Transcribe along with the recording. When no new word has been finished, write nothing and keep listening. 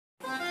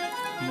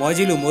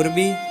મોજીલું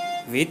Morbi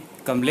with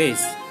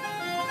Kamlesh.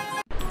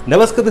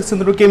 નમસ્કાર દર્શક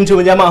મિત્રો, કેમ છો?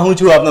 મજામાં? હું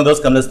છું આપનો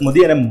દોસ્ત કમલેશ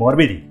મોદી અને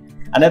મોરબીથી।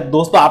 અને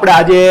દોસ્તો આપણે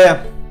આજે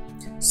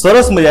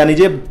સરસ મજાની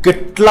જે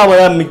કેટલા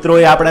બધા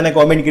મિત્રોએ આપણને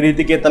કોમેન્ટ કરી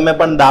હતી કે તમે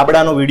પણ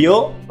દાબડાનો વિડીયો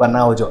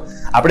બનાવો છો।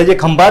 આપણે જે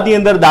ખંભાતની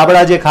અંદર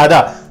દાબડા જે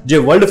ખાધા, જે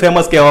વર્લ્ડ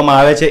ફેમસ કહેવામાં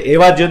આવે છે,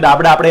 એવા જે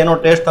દાબડા આપણે એનો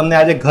ટેસ્ટ તમને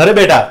આજે ઘરે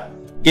બેઠા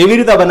કેવી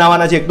રીતે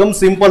બનાવવાના છે, એકદમ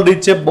સિમ્પલ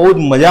રીત છે, બહુ જ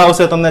મજા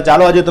આવશે તમને।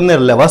 ચાલો આજે તમને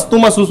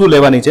વસ્તુમાં શું શું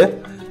લેવાની છે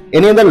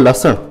એની અંદર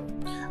લસણ,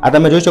 આ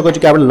તમે જોઈ શકો છો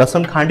કે આપણે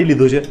લસણ ખાંડી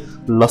લીધું છે,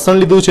 લસણ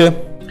લીધું છે,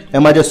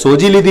 એમાં જે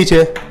સોજી લીધી છે,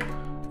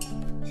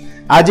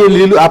 આ જે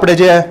લીલું આપણે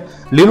જે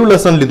લીલું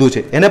લસણ લીધું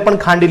છે એને પણ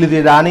ખાંડી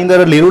લીધી છે। આની અંદર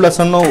લીલું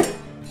લસણનો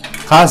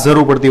ખાસ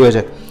જરૂર પડતી હોય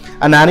છે।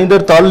 અને આની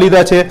અંદર તલ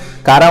લીધા છે,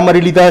 કારા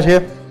મરી લીધા છે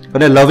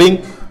અને લવિંગ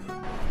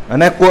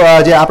અને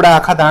જે આપણા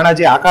આખા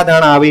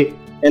દાણા આવી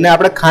એને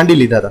આપણે ખાંડી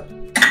લીધા હતા।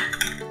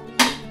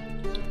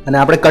 અને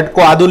આપણે કટકો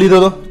આદુ લીધો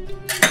હતો।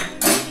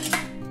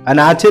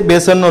 અને આ છે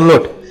બેસનનો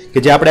લોટ કે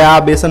જે આપણે આ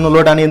બેસનનો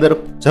લોટ આની અંદર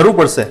જરૂર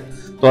પડશે।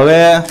 તો હવે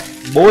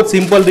બહુ જ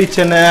સિમ્પલ રીત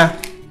છે ને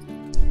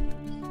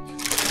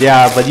જે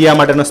આ ભજીયા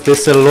માટેનો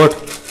સ્પેશિયલ લોટ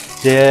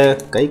જે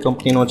કઈ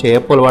કંપનીનો છે,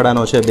 એપલ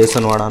વાળાનો છે,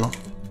 બેસન વાળાનો,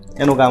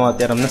 એનું કામ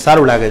અત્યારે અમને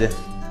સારું લાગે છે।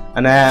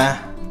 અને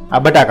આ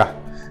બટાકા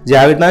જે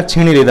આવી રીતના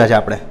છીણી લીધા છે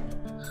આપણે,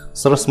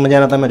 સરસ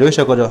મજાના તમે જોઈ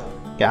શકો છો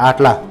કે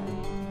આટલા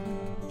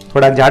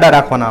થોડાક જાડા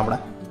રાખવાના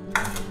આપણા।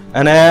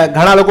 અને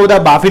ઘણા લોકો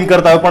બધા બાફીને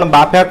કરતા હોય, પણ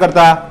બાફ્યા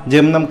કરતા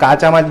જેમ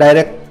કાચામાં જ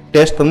ડાયરેક્ટ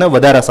ટેસ્ટ તમને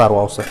વધારે સારો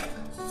આવશે।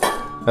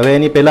 હવે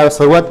એની પહેલા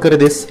શરૂઆત કરી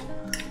દઈશ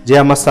જે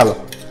આ મસાલો,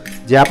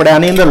 જે આપણે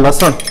આની અંદર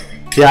લસણ,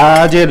 જે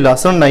આ જે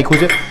લસણ નાખ્યું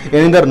છે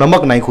એની અંદર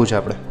નમક નાખ્યું છે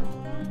આપણે।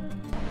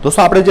 દોસ્તો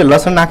આપણે જે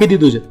લસણ નાખી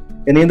દીધું છે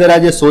એની અંદર આ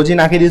જે સોજી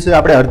નાખી દીધું છે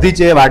આપણે અડધી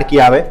જે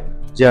વાડકી આવે,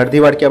 જે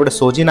અડધી વાડકી આપણે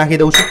સોજી નાખી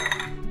દઉં છું।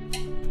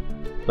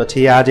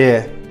 પછી આ જે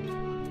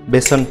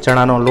બેસન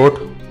ચણાનો લોટ,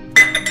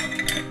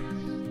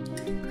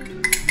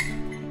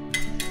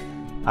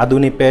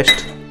 આદુની પેસ્ટ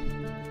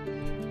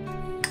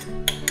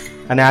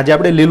અને આજે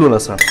આપણે લીલું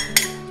લસણ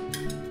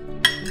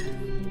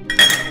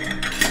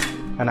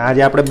અને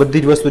આજે આપણે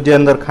બધી જ વસ્તુ જે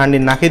અંદર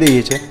ખાંડી નાખી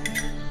દઈએ છીએ,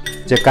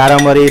 જે કારા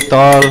મરી,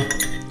 તલ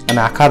અને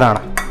આખા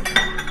દાણા।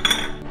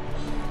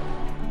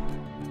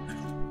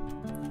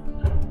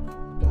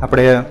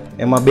 આપણે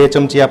એમાં 2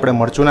 ચમચી આપણે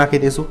મરચું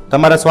નાખી દઈશું,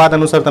 તમારા સ્વાદ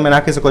અનુસાર તમે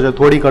નાખી શકો છો।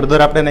 થોડી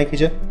હળદર આપણે નાખી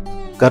છે,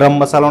 ગરમ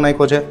મસાલો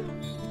નાખ્યો છે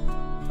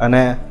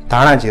અને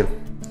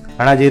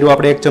ધાણા જીરું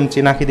આપણે 1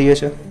 ચમચી નાખી દઈએ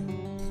છીએ।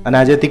 અને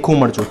આજે તીખું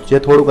મરચું જે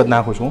થોડુંક જ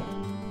નાખું છું,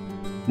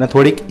 અને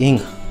થોડીક હિંગ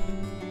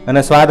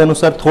અને સ્વાદ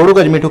અનુસાર થોડુંક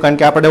જ મીઠું, કારણ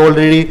કે આપણે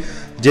ઓલરેડી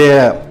જે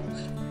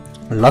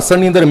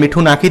લસણની અંદર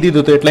મીઠું નાખી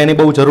દીધું તો એટલે એની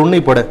બહુ જરૂર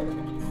નહીં પડે।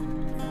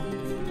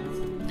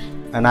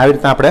 અને આવી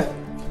રીતના આપણે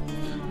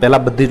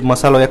પહેલા બધી જ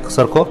મસાલો એક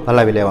સરખો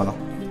હલાવી લેવાનો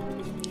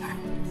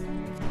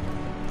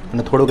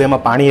અને થોડુંક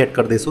એમાં પાણી એડ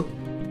કરી દઈશું।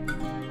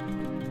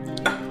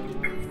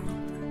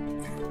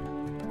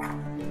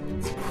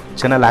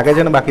 જેને લાગે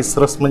છે ને બાકી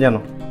સરસ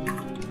મજાનું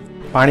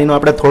પાણીનો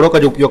આપણે થોડોક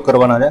જ ઉપયોગ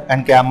કરવાનો છે,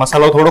 કારણ કે આ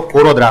મસાલો થોડો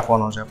કોરો જ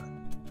રાખવાનો છે।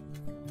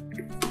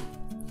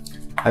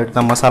 આવી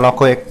રીતના મસાલો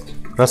આખો એક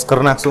રસ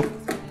કરી નાખશું।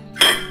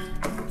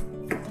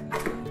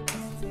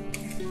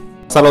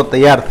 મસાલો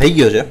તૈયાર થઈ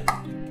ગયો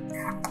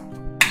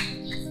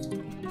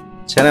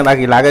છે ને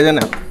બાકી લાગે છે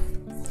ને।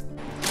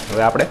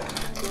 હવે આપણે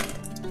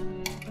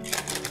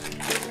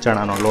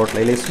ચણાનો લોટ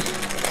લઈ લઈશું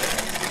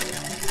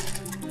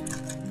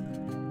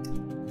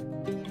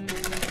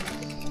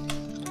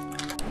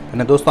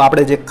અને દોસ્તો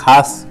આપણે જે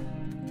ખાસ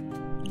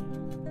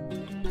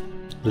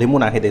લીંબુ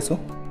નાખી દઈશું,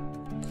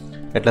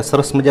 એટલે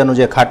સરસ મજાનું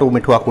જે ખાટું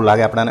મીઠું આખું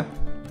લાગે આપણને।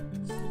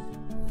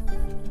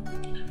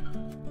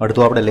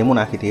 અડધું આપણે લીંબુ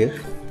નાખી દઈએ।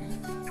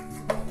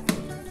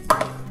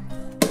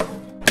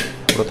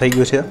 આપણો થઈ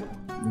ગયો છે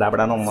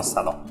દાબડાનો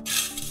મસાલો।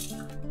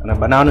 અને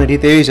બનાવવાની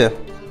રીત એવી છે,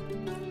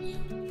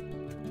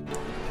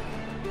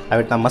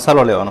 આવી રીતના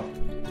મસાલો લેવાનો,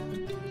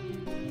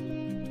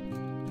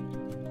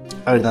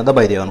 આવી રીતના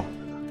દબાઈ દેવાનું।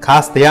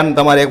 ખાસ ધ્યાન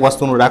તમારે એક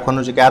વસ્તુનું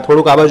રાખવાનું છે કે આ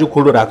થોડુંક આ બાજુ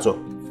ખુલ્લું રાખજો,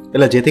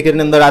 એટલે જેથી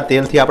કરીને અંદર આ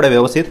તેલથી આપણે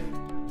વ્યવસ્થિત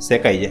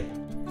શેકાઈ જાય,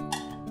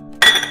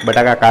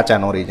 બટાકા કાચા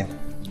ન રહી જાય।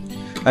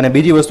 અને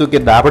બીજી વસ્તુ કે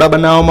દાબડા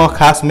બનાવવામાં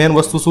ખાસ મેન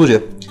વસ્તુ શું છે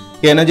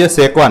કે એને જે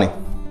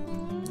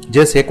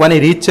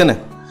શેકવાની રીત છે ને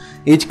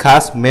એ જ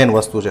ખાસ મેન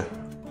વસ્તુ છે।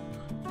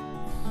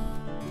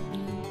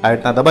 આવી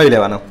રીતના દબાવી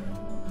લેવાનો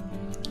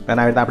અને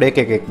આવી રીતના આપણે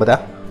એક બધા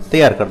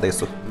તૈયાર કરી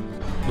દઈશું।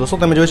 દોસ્તો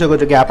તમે જોઈ શકો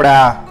છો કે આપણે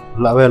આ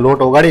હવે લોટ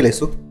ઓગાળી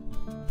લઈશું।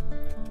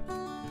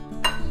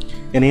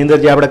 એની અંદર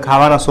જે આપણે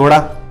ખાવાના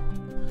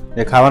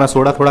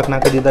સોડા થોડાક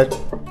નાખી દીધા છે।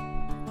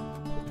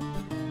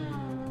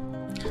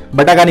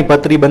 બટાકાની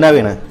પતરી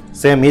બનાવીને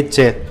સેમ ઈ જ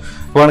છે,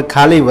 પણ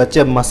ખાલી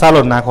વચ્ચે મસાલો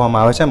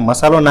નાખવામાં આવે છે।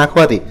 મસાલો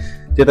નાખવાથી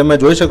જે તમે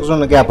જોઈ શકશો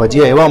ને કે આ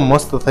ભજીયા એવા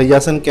મસ્ત થઈ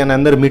જશે ને કે એના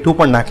અંદર મીઠું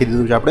પણ નાખી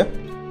દીધું છે આપણે।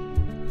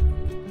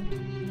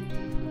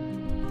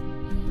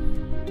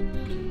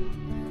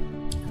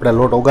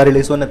 લોટ ઓગાળી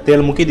લઈશું અને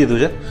તેલ મૂકી દીધું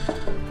છે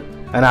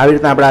અને આવી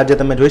રીતના આપણે આજે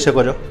તમે જોઈ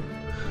શકો છો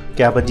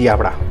કે આ ભજીયા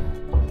આપણા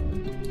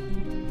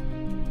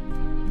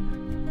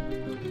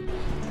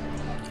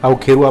આવું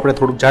ખેરું આપણે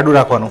થોડુંક જાડું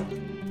રાખવાનું।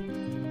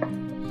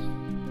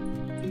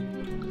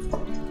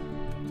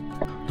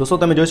 દોસ્તો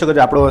તમે જોઈ શકો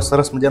છો આપણો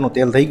સરસ મજાનું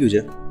તેલ થઈ ગયું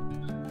છે.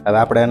 હવે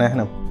આપણે એને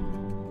આવી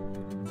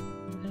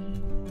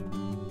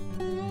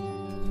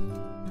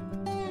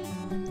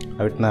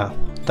રીતના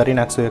તરી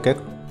નાખશું એક એક.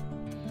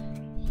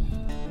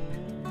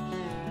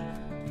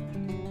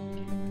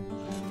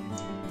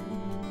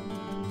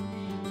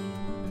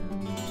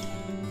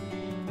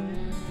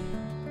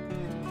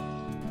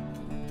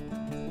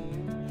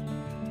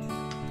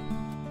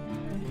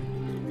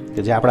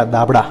 કે જે આપણા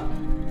દાબડા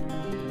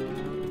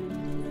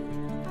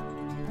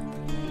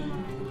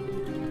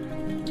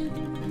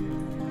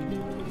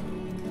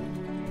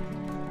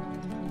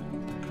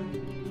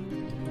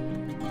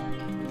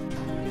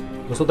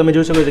દોસ્તો તમે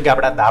જોઈ શકો છો કે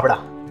આપણા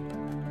દાબડા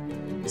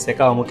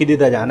શેકાવા મૂકી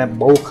દીધા છે. આને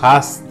બહુ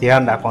ખાસ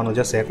ધ્યાન રાખવાનું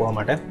છે શેકવા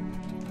માટે.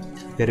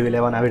 ફેરવી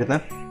લેવાના આવી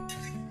રીતના.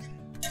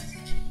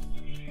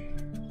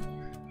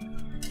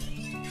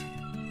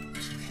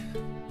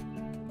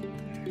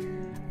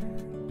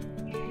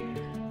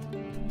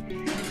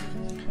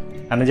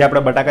 અને જે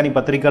આપણે બટાકાની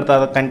પતરી કરતા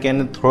હતા કારણ કે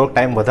એને થોડોક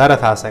ટાઈમ વધારે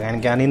થશે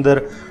કારણ કે આની અંદર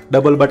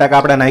ડબલ બટાકા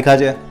આપણે નાખ્યા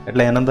છે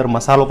એટલે એની અંદર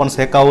મસાલો પણ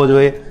શેકાવવો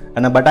જોઈએ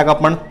અને બટાકા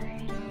પણ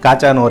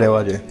કાચા ન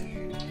રહેવા જોઈએ.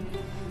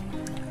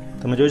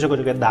 તમે જોઈ શકો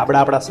છો કે દાબડા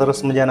આપણા સરસ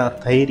મજાના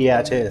થઈ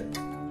રહ્યા છે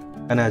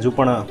અને હજુ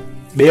પણ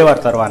 2 વાર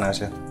તરવાના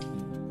છે.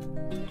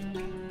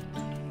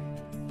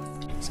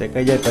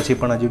 શેકાઈ જાય પછી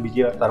પણ હજુ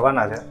બીજી વાર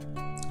તરવાના છે.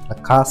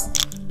 ખાસ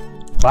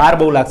વાર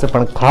બહુ લાગશે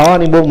પણ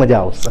ખાવાની બહુ મજા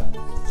આવશે.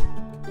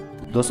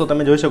 દોસ્તો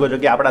તમે જોઈ શકો છો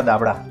કે આપણા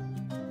દાબડા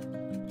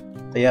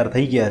તૈયાર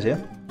થઈ ગયા છે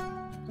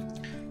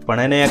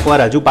પણ એને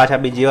એકવાર હજુ પાછા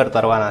બીજી વાર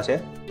તરવાના છે.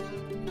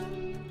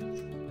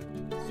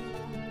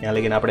 ત્યાં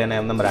લગીને આપણે એને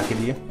એમને રાખી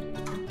દઈએ.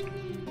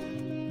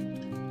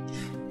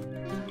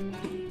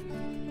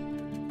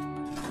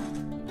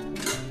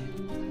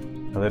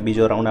 હવે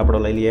બીજો રાઉન્ડ આપણો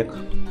લઈ લઈએ એક.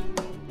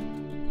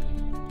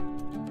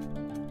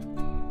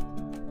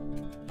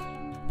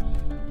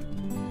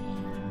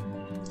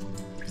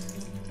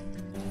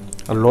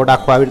 લોટ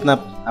આખો આવી રીતના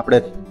આપણે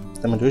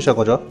તમે જોઈ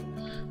શકો છો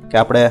કે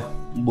આપણે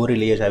બોરી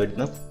લઈએ છીએ આવી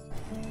રીતના.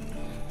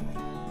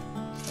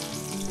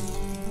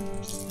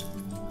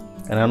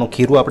 અને આનું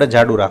ખીરું આપણે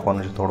જાડું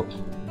રાખવાનું છે થોડુંક.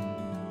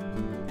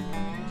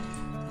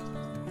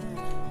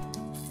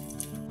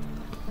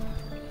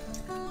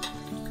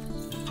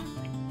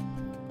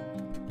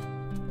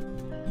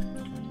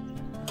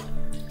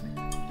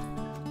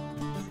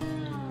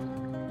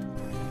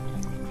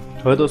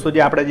 હવે દોસ્તો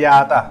જે આપણે જે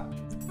આ હતા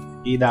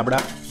એ દાબડા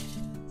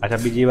પાછા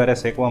બીજી વાર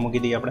શેકવા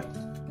મૂકી દઈએ આપણે.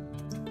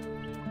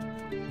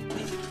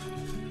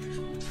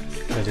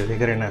 જેથી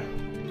કરીને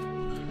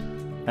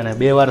અને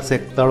 2 વાર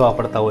તળવા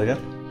પડતા હોય છે.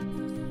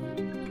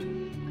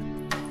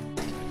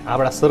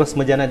 આપણા સરસ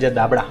મજાના જે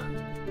દાબડા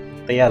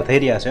તૈયાર થઈ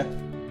રહ્યા છે.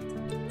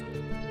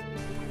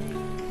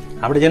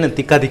 આપણે જેને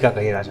તીખા તીખા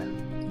કર્યા છે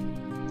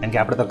કારણ કે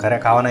આપણે તો ઘરે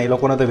ખાવાના, એ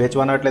લોકોને તો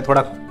વેચવાના એટલે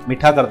થોડાક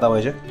મીઠા કરતા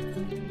હોય છે,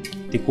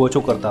 તીખું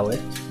ઓછું કરતા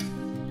હોય.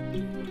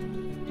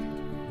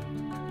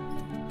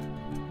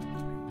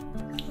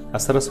 આ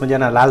સરસ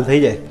મજાના લાલ થઈ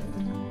જાય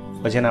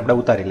પછી એને આપણે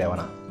ઉતારી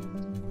લેવાના.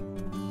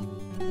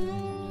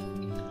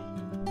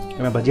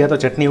 એમાં ભજીયા તો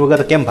ચટણી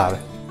વગર કેમ ભાવે?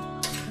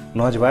 ન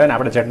જ ભાવે ને.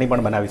 આપણે ચટણી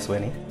પણ બનાવીશું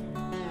એની,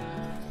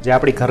 જે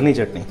આપણી ઘરની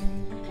ચટણી.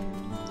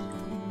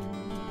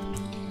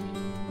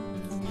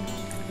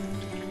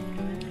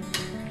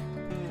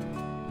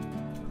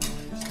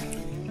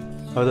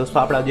 હવે દોસ્તો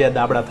આપણા જે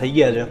દાબડા થઈ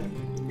ગયા છે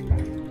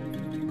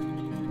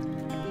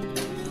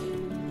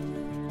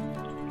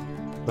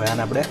તો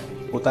આને આપણે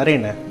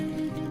ઉતારીને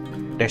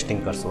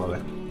ટેસ્ટિંગ કરશું. હવે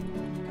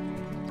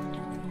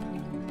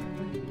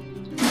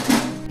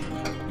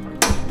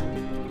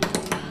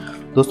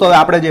દોસ્તો હવે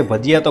આપણે જે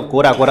ભજીયા તો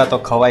કોરા કોરા તો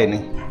ખવાય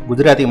નહીં,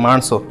 ગુજરાતી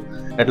માણસો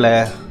એટલે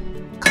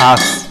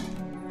ખાસ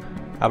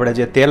આપણે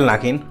જે તેલ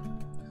નાખીને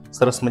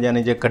સરસ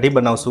મજાની જે કઢી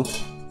બનાવશું.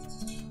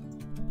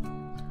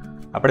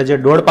 આપણે જે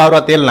 1.5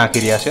 પાવરા તેલ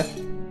નાખી રહ્યા છે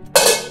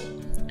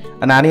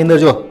અને આની અંદર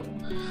જો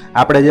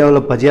આપણે જે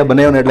ઓલો ભજીયા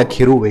બનાવ્યો ને એટલે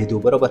ખીરું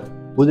વહીધું. બરોબર,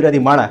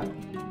 ગુજરાતી માણા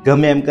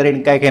ગમે એમ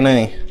કરીને કાંઈ કે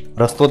નહીં,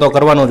 રસ્તો તો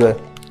કરવાનો જોઈએ.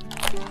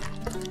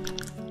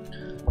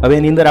 હવે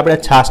એની અંદર આપણે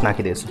છાશ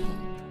નાખી દઈશું.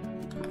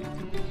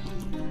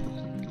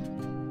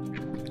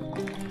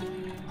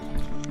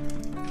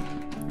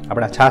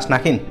 આપણે છાશ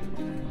નાખીને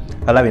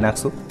હલાવી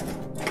નાખશું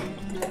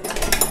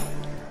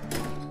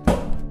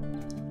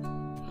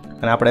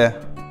અને આપણે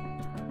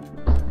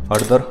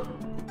હળદર,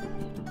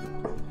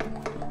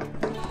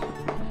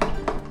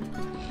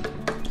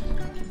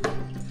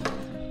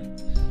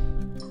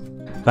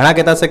 ઘણા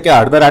કહેતા છે કે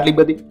હળદર આટલી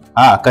બધી,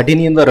 હા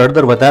કઢીની અંદર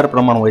હળદર વધારે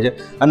પ્રમાણ હોય છે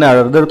અને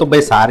હળદર તો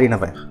ભાઈ સારી ન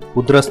ભાઈ,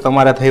 ઉધરસ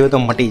તમારે થઈ હોય તો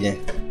મટી જાય.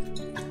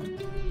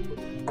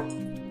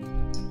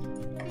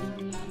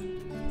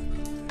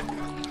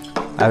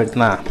 આવી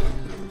રીતના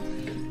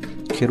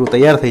ખીરું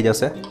તૈયાર થઈ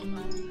જશે.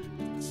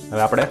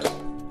 હવે આપણે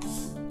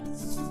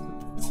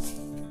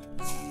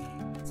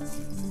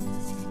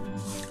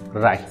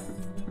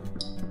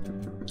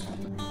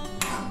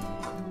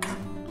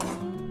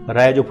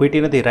રાઈ જો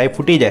ફૂટી નથી, રાઈ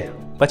ફૂટી જાય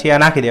પછી આ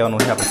નાખી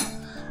દેવાનું છે આપણે,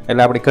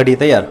 એટલે આપણી કઢી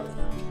તૈયાર.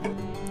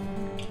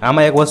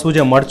 આમાં એક વસ્તુ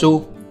છે, મરચું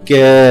કે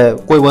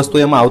કોઈ વસ્તુ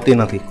એમાં આવતી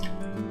નથી.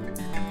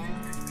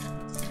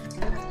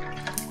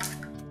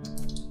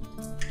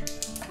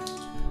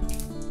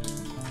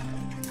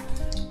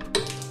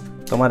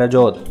 તમારે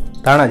જો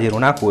ધાણા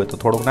જીરું નાખવું હોય તો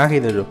થોડુંક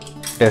નાખી દેજો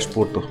ટેસ્ટ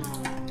પૂરતું.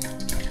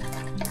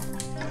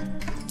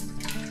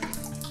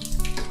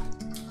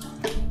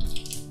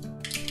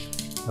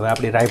 હવે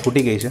આપણી રાઈ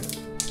ફૂટી ગઈ છે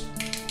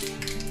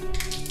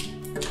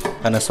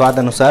અને સ્વાદ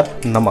અનુસાર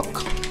નમક.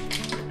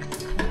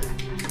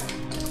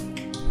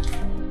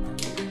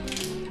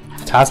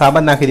 છાશ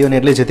આમાં જ નાખી દો ને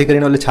એટલે જેથી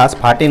કરીને એટલે છાશ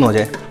ફાટી ન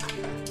જાય.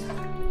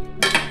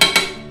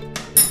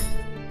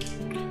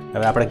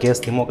 હવે આપણે ગેસ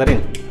ધીમો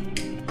કરીને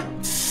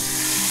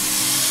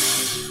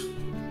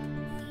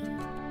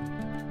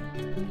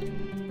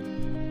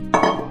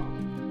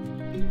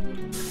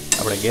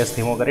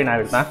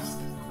આવી રીતના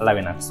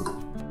હલાવી નાખશું.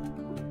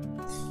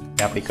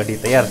 આપણી કઢી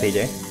તૈયાર થઈ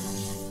જાય.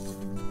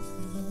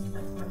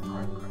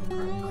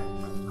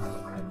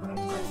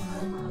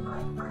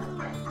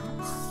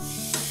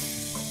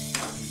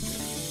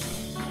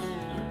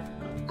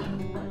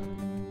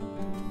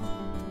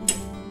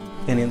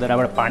 તેની અંદર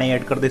આપણે પાણી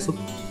એડ કરી દઈશું.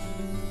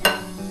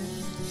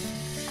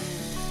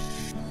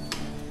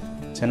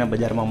 છે ને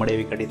બજારમાં મળે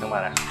એવી કઢી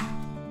તમારા.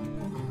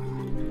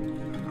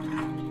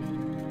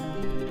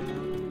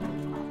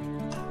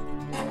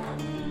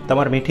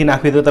 તમારે મીઠી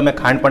નાખવી તો તમે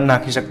ખાંડ પણ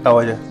નાખી શકતા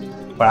હોય છે,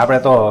 પણ આપણે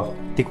તો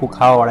તીખું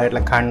ખાવાવાળા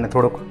એટલે ખાંડને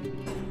થોડુંક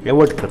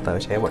એવોર્ડ કરતા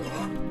હોય છે. એવોર્ડ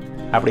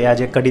આપણી આ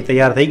જે કઢી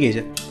તૈયાર થઈ ગઈ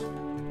છે,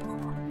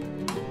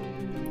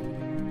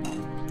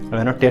 હવે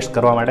એનો ટેસ્ટ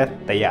કરવા માટે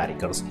તૈયારી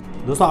કરશું.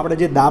 દોસ્તો આપણે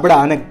જે દાબડા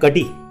અને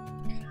કઢી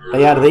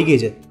તૈયાર થઈ ગઈ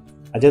છે,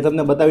 આજે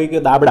તમને બતાવી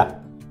કે દાબડા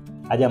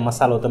આજે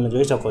મસાલો તમે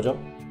જોઈ શકો છો.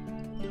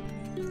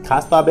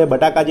 ખાસ તો આ બે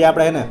બટાકા જે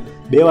આપણે ને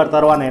 2 વાર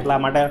તરવાના એટલા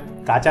માટે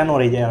કાચા ન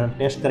રહી જાય.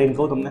 ટેસ્ટ કરીને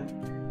કહું તમને.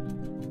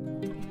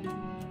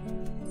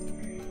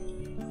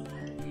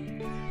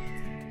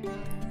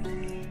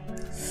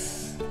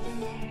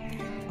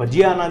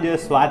 ભજીયાના જે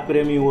સ્વાદ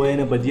પ્રેમી હોય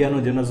ને ભજીયાનો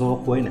જેનો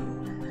શોખ હોય ને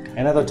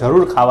એને તો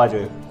જરૂર ખાવા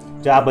જોઈએ.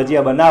 જો આ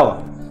ભજીયા બનાવો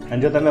અને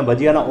જો તમે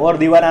ભજીયાના ઓર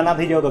દીવાના ના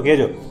થઈ જાઓ તો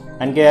કહેજો,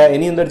 કારણ કે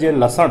એની અંદર જે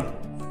લસણ,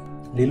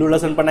 લીલું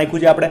લસણ પણ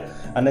નાખ્યું છે આપણે,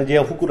 અને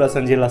જે સૂકું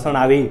લસણ જે લસણ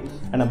આવી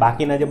અને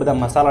બાકીના જે બધા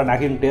મસાલા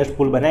નાખીને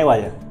ટેસ્ટફુલ બનાવ્યા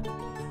છે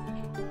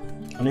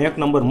અને એક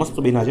નંબર મસ્ત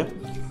બન્યા છે.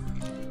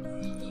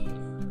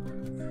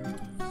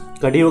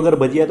 કઢી વગર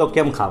ભજીયા તો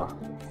કેમ ખાવા?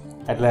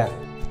 એટલે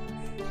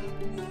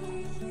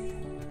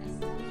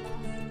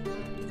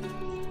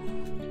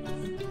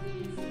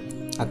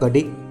આ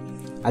કઢી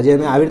આજે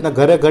અમે આવી રીતના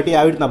ઘરે ઘટી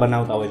આવી રીતના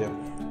બનાવતા હોય છે.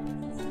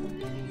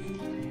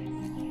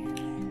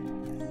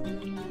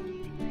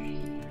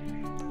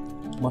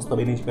 મસ્ત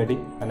બની છે કઢી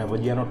અને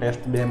ભજીયાનો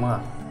ટેસ્ટ બેમાં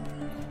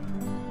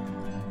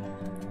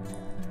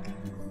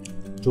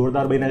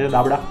જોરદાર બન્યા છે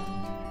દાબડા.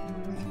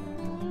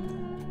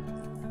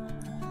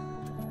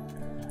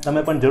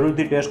 તમે પણ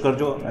જરૂરથી ટેસ્ટ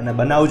કરજો અને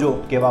બનાવજો.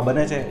 કેવા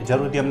બને છે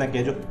જરૂરથી અમને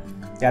કહેજો.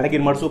 ત્યાં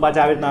લગીને મળશું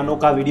પાછા આવી રીતના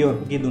અનોખા વિડીયો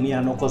કી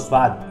દુનિયા અનોખો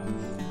સ્વાદ.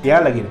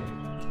 ત્યાં લગીને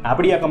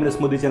આપણી આ કમલેશ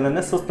મોદી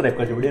ચેનલને સબસ્ક્રાઈબ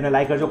કરજો, વિડીયોને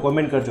લાઈક કરજો,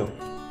 કોમેન્ટ કરજો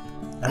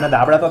અને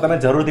દાબડા તો તમે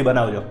જરૂરથી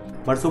બનાવજો.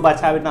 મળશું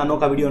પાછા આવી રીતના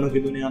અનોખા વિડીયો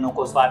કી દુનિયા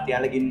અનોખો સ્વાદ.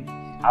 ત્યાં લગીને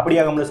આપણી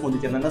આ કમલેશ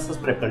મોદી ચેનલને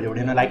સબસ્ક્રાઈબ કરજો,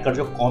 વિડીયોને લાઈક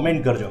કરજો,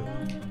 કોમેન્ટ કરજો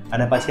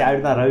અને પછી આવી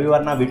રીતના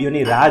રવિવારના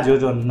વિડીયોની રાહ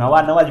જોજો.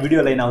 નવા જ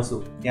વિડીયો લઈને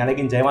આવશું. ત્યાં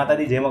લગીને જય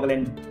માતાજી, જય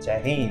મોગલેન્ડ, જય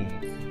હિન્દ.